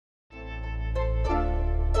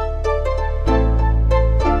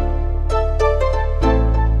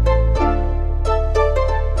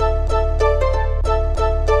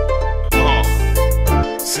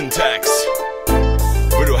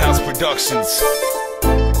Productions.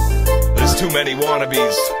 There's too many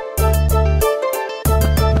wannabes.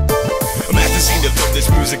 I'm at the scene of this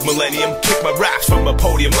music millennium. Kick my raps from a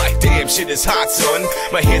podium like damn shit is hot, son.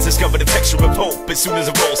 My hands discover the texture of hope as soon as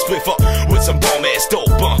I roll spliff up with some bomb ass dope.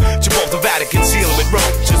 Jabal the Vatican, seal with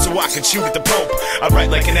rope just so I can shoot at the Pope. I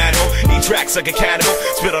write like an animal, eat tracks like a cannibal,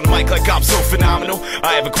 spit on the mic like I'm so phenomenal.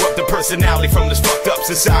 I have a corrupted personality from this fucked up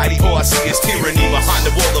society. All I see is tyranny behind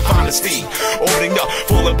the wall of honesty, opening up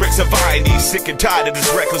falling bricks of irony. Sick and tired of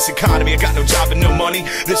this reckless economy. I got no job and no money.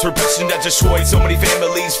 This repression that destroyed so many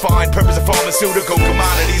families. Find purpose of pharmaceutical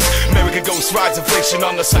commodities. America ghost rides inflation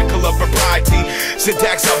on the cycle of propriety.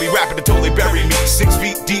 Sintax, I'll be rapping to totally bury me 6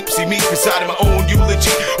 feet deep, see me beside my own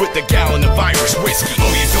eulogy with a gallon of Irish whiskey.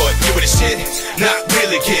 Oh, you thought you were the shit? Not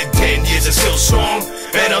really, kid. 10 years and still strong,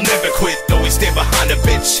 and I'll never quit. Always stand behind a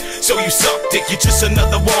bitch. So you suck dick, you're just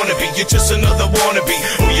another wannabe. You're just another wannabe.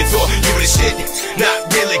 Oh, you thought you were the shit?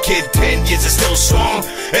 Not really, kid. 10 years and still strong,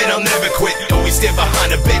 and I'll never quit. Always stand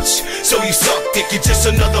behind a bitch. So you suck dick, you're just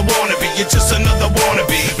another wannabe. You're just another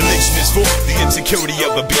wannabe. Religion is for the insecurity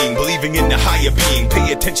of a being, believing in the higher being.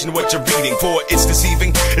 Pay attention to what you're reading, for it's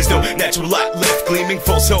deceiving. There's no natural light left gleaming.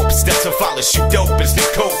 False hopes, that's what follows. Shoot dope is the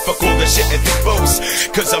code. Fuck all that shit and think boast.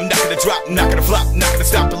 Cause I'm not gonna drop, not gonna flop, not gonna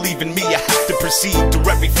stop believing me. I have to proceed to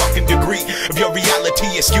every fucking degree of your reality.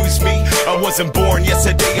 Excuse me, I wasn't born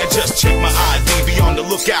yesterday. I just checked my ID. Be on the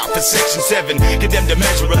lookout for section 7. Get them to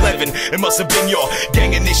measure 11. It must have been your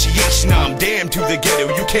gang initiation. I'm damn to the ghetto,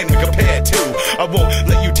 you can't compare to. I won't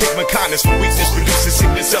let you take my kindness for weakness. Produce the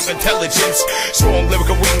sickness of intelligence. Strong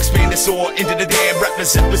lyrical wingspan to soar into the damn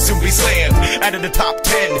rappers that will soon be slammed out of the top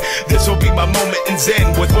 10. This will be my moment in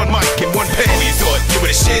zen with one mic and one pen. Oh, you thought you were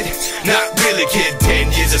the shit? Not really, kid.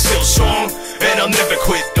 10 years are still strong, and I'll never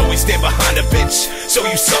quit. Always stand behind a bitch. So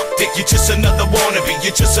you suck dick, you're just another wannabe.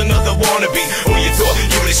 You're just another wannabe. Oh, you thought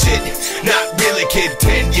you were the shit? Not really, kid.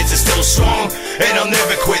 10 years are still strong, and I'll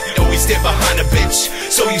never quit. Always stand behind a bitch.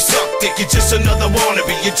 So you suck dick, you're just another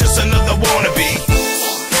wannabe. You're just another